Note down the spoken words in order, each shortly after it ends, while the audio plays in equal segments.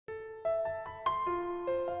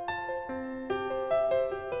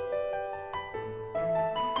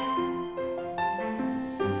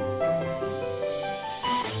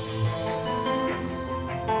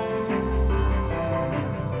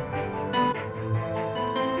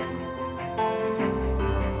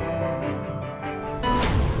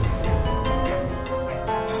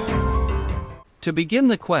To begin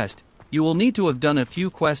the quest, you will need to have done a few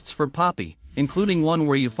quests for Poppy, including one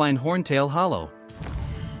where you find Horntail Hollow.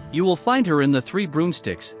 You will find her in the Three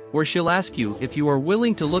Broomsticks, where she'll ask you if you are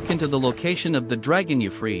willing to look into the location of the dragon you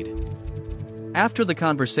freed. After the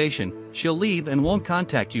conversation, she'll leave and won't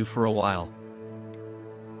contact you for a while.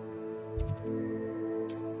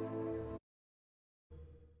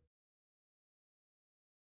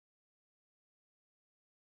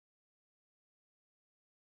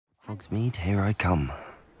 Hogsmeade, here I come.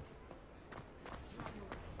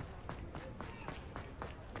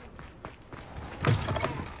 I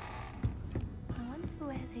wonder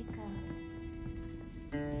where they go.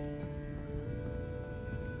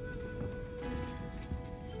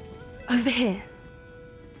 Over here.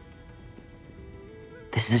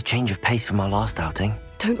 This is a change of pace from our last outing.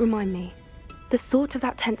 Don't remind me. The thought of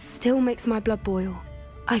that tent still makes my blood boil.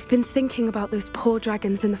 I've been thinking about those poor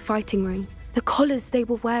dragons in the fighting ring. The collars they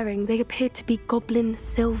were wearing, they appeared to be goblin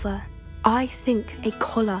silver. I think a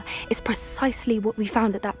collar is precisely what we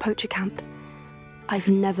found at that poacher camp. I've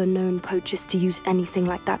never known poachers to use anything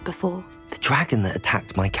like that before. The dragon that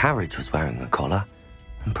attacked my carriage was wearing a collar,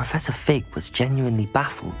 and Professor Fig was genuinely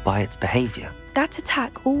baffled by its behavior. That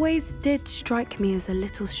attack always did strike me as a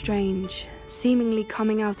little strange, seemingly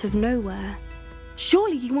coming out of nowhere.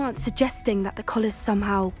 Surely you aren't suggesting that the collars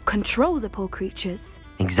somehow control the poor creatures?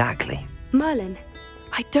 Exactly. Merlin,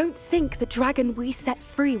 I don't think the dragon we set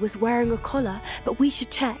free was wearing a collar, but we should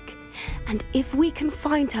check. And if we can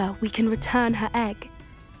find her, we can return her egg.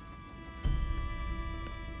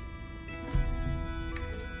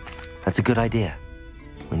 That's a good idea.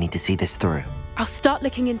 We need to see this through. I'll start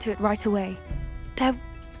looking into it right away. There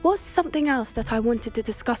was something else that I wanted to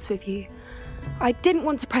discuss with you. I didn't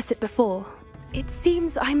want to press it before. It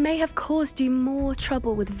seems I may have caused you more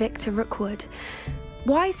trouble with Victor Rookwood.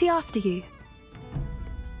 Why is he after you?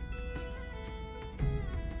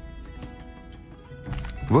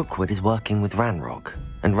 Rookwood is working with Ranrock,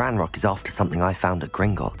 and Ranrock is after something I found at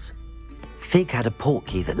Gringotts. Fig had a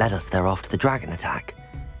portkey that led us there after the dragon attack.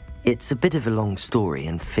 It's a bit of a long story,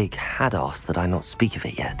 and Fig had asked that I not speak of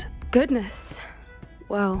it yet. Goodness.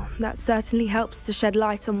 Well, that certainly helps to shed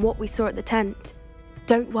light on what we saw at the tent.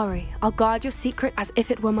 Don't worry, I'll guard your secret as if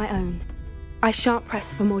it were my own. I shan't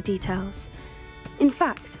press for more details. In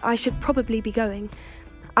fact, I should probably be going.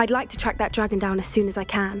 I'd like to track that dragon down as soon as I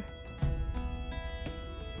can.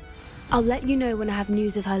 I'll let you know when I have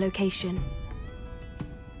news of her location.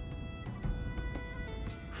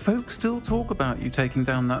 Folk still talk about you taking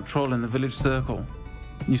down that troll in the village circle.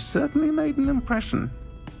 You certainly made an impression.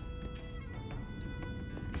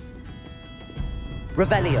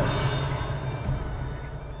 Revelio.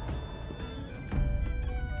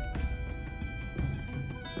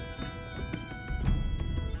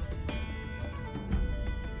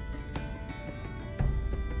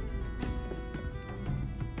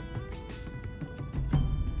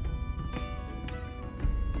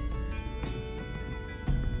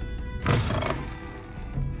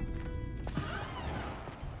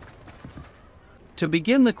 To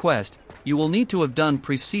begin the quest, you will need to have done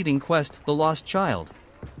preceding quest, The Lost Child.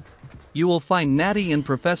 You will find Natty and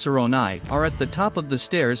Professor Onai are at the top of the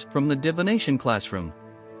stairs from the Divination Classroom.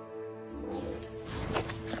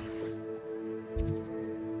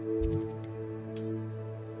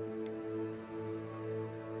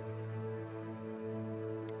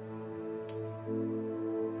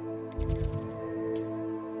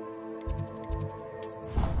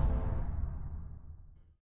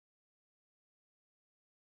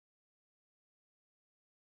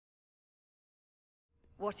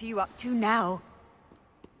 What are you up to now?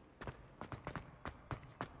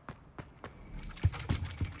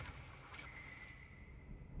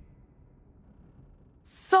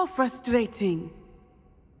 So frustrating.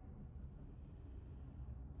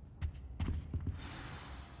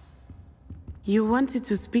 You wanted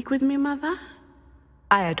to speak with me, Mother?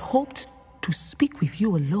 I had hoped to speak with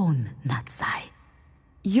you alone, Natsai.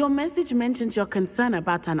 Your message mentioned your concern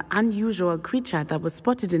about an unusual creature that was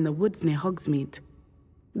spotted in the woods near Hogsmeade.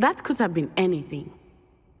 That could have been anything.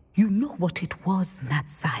 You know what it was,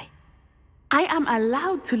 Natsai. I am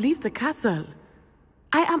allowed to leave the castle.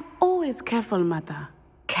 I am always careful, Mother.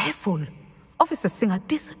 Careful? Officer Singer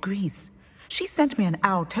disagrees. She sent me an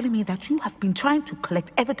owl telling me that you have been trying to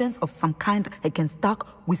collect evidence of some kind against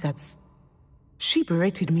dark wizards. She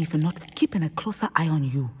berated me for not keeping a closer eye on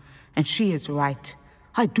you, and she is right.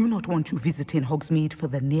 I do not want you visiting Hogsmeade for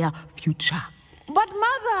the near future. But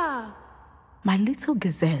Mother! My little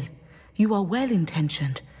gazelle, you are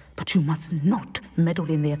well-intentioned, but you must not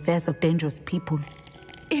meddle in the affairs of dangerous people.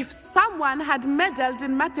 If someone had meddled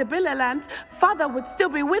in Matabeleland, Father would still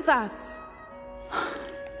be with us.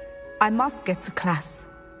 I must get to class.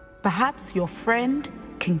 Perhaps your friend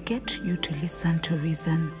can get you to listen to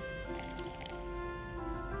reason.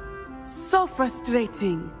 So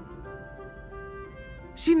frustrating.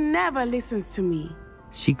 She never listens to me.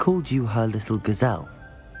 She called you her little gazelle.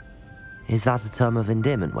 Is that a term of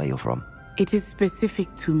endearment where you're from? It is specific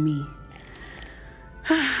to me.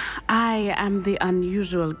 I am the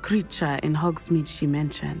unusual creature in Hogsmeade she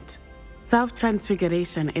mentioned.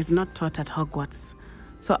 Self-transfiguration is not taught at Hogwarts,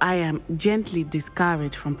 so I am gently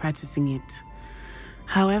discouraged from practicing it.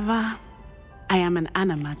 However, I am an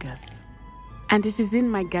animagus, and it is in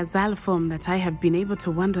my gazelle form that I have been able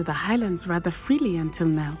to wander the Highlands rather freely until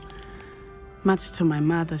now, much to my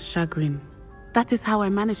mother's chagrin. That is how I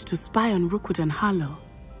managed to spy on Rookwood and Hollow.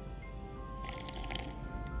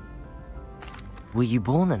 Were you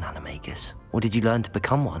born an animagus, or did you learn to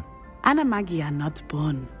become one? Animagi are not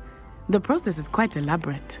born. The process is quite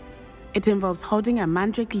elaborate. It involves holding a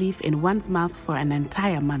mandrake leaf in one's mouth for an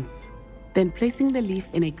entire month, then placing the leaf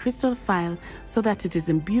in a crystal phial so that it is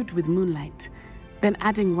imbued with moonlight, then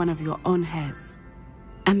adding one of your own hairs.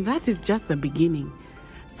 And that is just the beginning.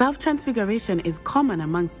 Self-transfiguration is common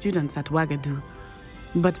among students at Wagadu,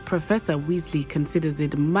 but Professor Weasley considers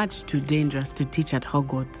it much too dangerous to teach at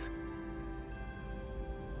Hogwarts.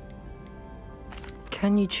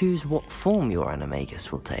 Can you choose what form your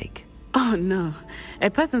animagus will take? Oh no, a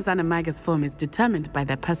person's animagus form is determined by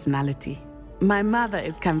their personality. My mother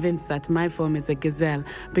is convinced that my form is a gazelle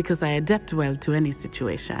because I adapt well to any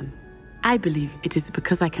situation. I believe it is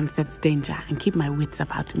because I can sense danger and keep my wits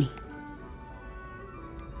about me.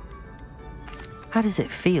 How does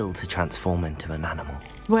it feel to transform into an animal?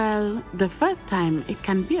 Well, the first time it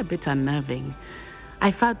can be a bit unnerving.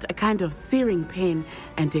 I felt a kind of searing pain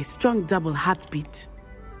and a strong double heartbeat.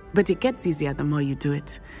 But it gets easier the more you do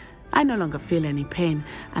it. I no longer feel any pain,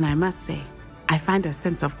 and I must say, I find a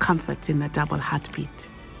sense of comfort in the double heartbeat.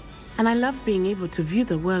 And I love being able to view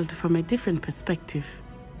the world from a different perspective.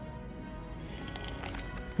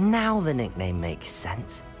 Now the nickname makes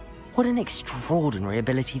sense. What an extraordinary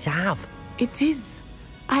ability to have. It is.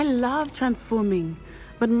 I love transforming,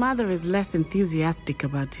 but Mother is less enthusiastic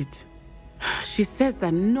about it. She says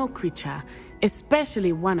that no creature,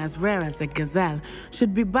 especially one as rare as a gazelle,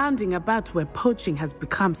 should be bounding about where poaching has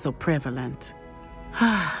become so prevalent.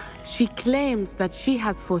 She claims that she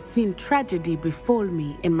has foreseen tragedy befall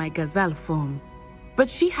me in my gazelle form. But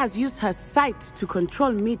she has used her sight to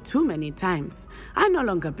control me too many times. I no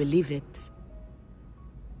longer believe it.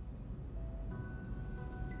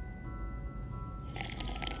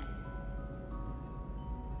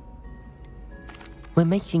 We're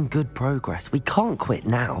making good progress. We can't quit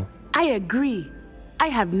now. I agree. I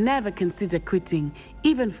have never considered quitting,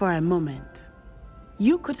 even for a moment.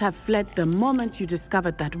 You could have fled the moment you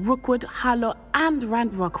discovered that Rookwood, Hollow, and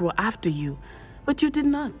Ranrock were after you, but you did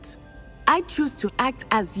not. I choose to act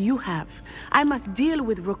as you have. I must deal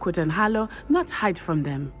with Rookwood and Hollow, not hide from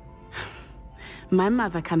them. My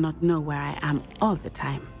mother cannot know where I am all the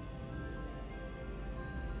time.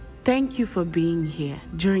 Thank you for being here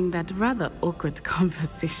during that rather awkward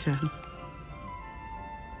conversation.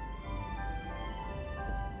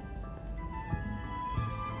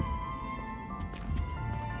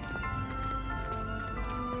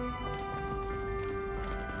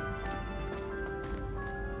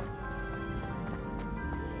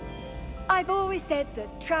 I've always said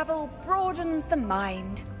that travel broadens the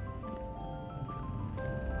mind.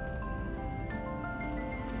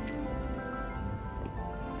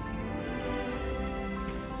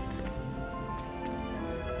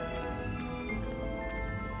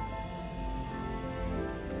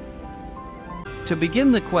 To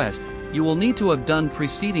begin the quest, you will need to have done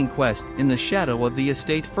preceding quest in the shadow of the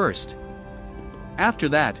estate first. After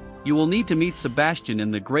that, you will need to meet Sebastian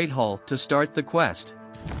in the Great Hall to start the quest.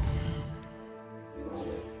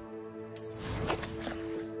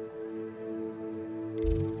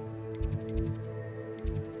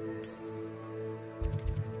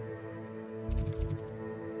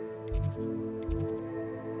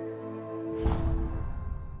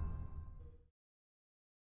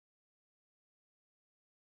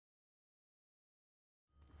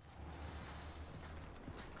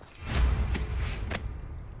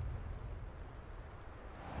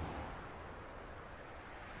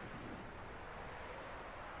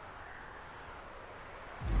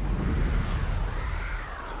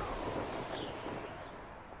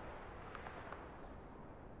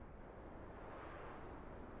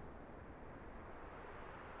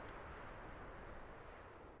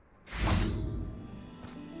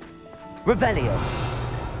 Revelio.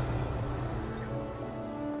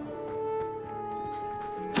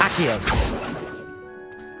 Accio.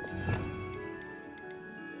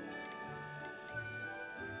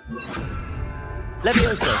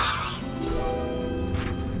 Levioso!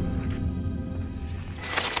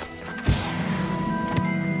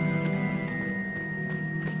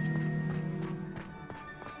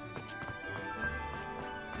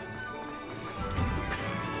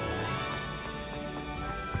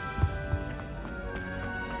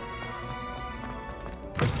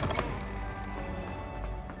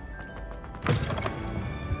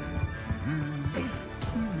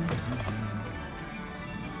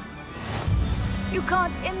 You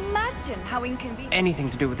can't imagine how inconvenient. Anything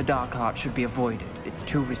to do with the dark art should be avoided. It's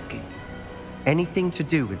too risky. Anything to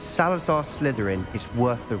do with Salazar Slytherin is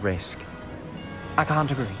worth the risk. I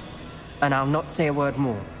can't agree. And I'll not say a word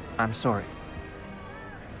more. I'm sorry.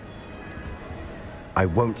 I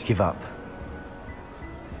won't give up.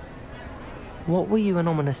 What were you and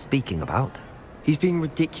Ominous speaking about? He's being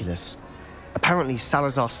ridiculous. Apparently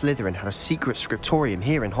Salazar Slytherin had a secret scriptorium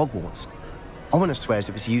here in Hogwarts. Ominous swears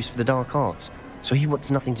it was used for the dark arts, so he wants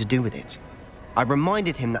nothing to do with it. I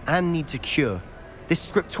reminded him that Anne needs a cure. This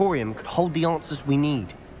scriptorium could hold the answers we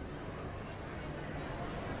need.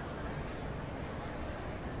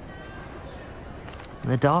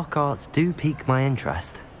 The dark arts do pique my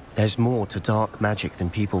interest. There's more to dark magic than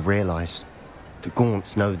people realize. The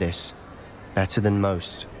Gaunts know this. Better than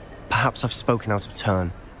most. Perhaps I've spoken out of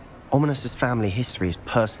turn. Ominous's family history is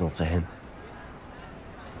personal to him.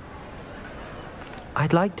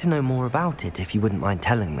 I'd like to know more about it if you wouldn't mind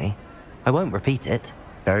telling me. I won't repeat it.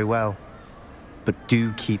 Very well. But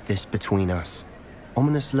do keep this between us.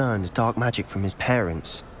 Ominous learned dark magic from his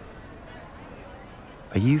parents.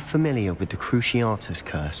 Are you familiar with the Cruciatus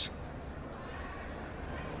Curse?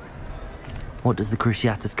 What does the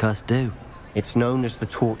Cruciatus Curse do? It's known as the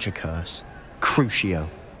Torture Curse. Crucio.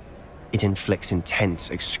 It inflicts intense,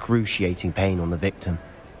 excruciating pain on the victim.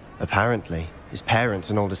 Apparently, his parents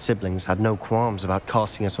and older siblings had no qualms about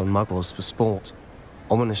casting it on muggles for sport.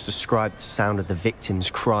 Ominous described the sound of the victim's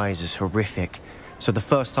cries as horrific, so the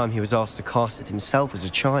first time he was asked to cast it himself as a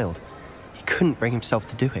child, he couldn't bring himself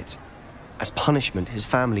to do it. As punishment, his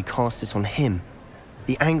family cast it on him.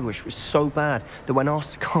 The anguish was so bad that when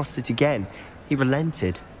asked to cast it again, he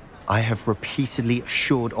relented. I have repeatedly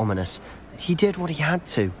assured Ominous that he did what he had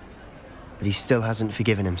to, but he still hasn't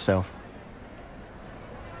forgiven himself.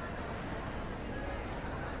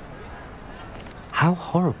 How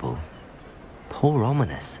horrible. Poor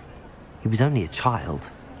Ominous. He was only a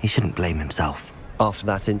child. He shouldn't blame himself. After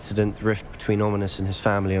that incident, the rift between Ominous and his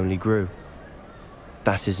family only grew.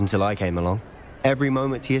 That is until I came along. Every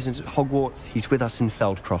moment he isn't at Hogwarts, he's with us in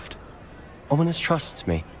Feldcroft. Ominous trusts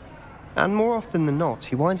me. And more often than not,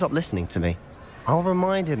 he winds up listening to me. I'll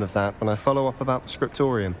remind him of that when I follow up about the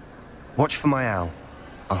scriptorium. Watch for my owl.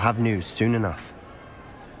 I'll have news soon enough.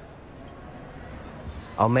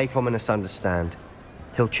 I'll make Ominous understand.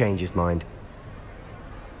 He'll change his mind.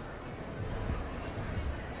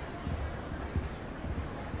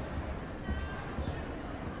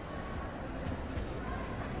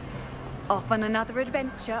 Off on another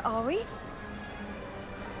adventure, are we?